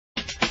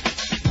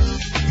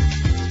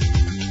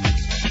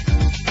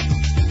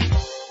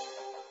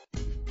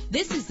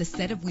the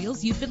set of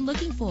wheels you've been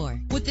looking for.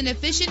 With an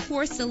efficient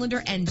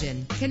 4-cylinder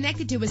engine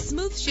connected to a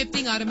smooth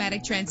shifting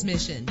automatic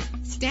transmission.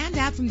 Stand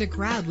out from the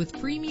crowd with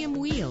premium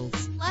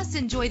wheels. Plus,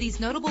 enjoy these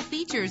notable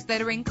features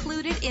that are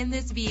included in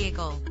this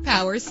vehicle: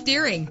 power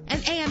steering,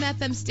 an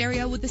AM/FM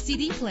stereo with a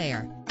CD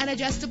player, an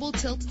adjustable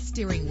tilt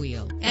steering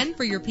wheel. And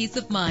for your peace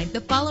of mind, the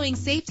following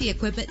safety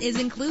equipment is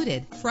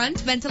included: front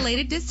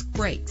ventilated disc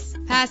brakes,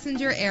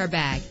 passenger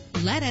airbag.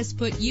 Let us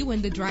put you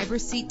in the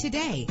driver's seat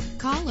today.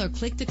 Call or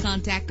click to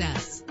contact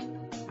us.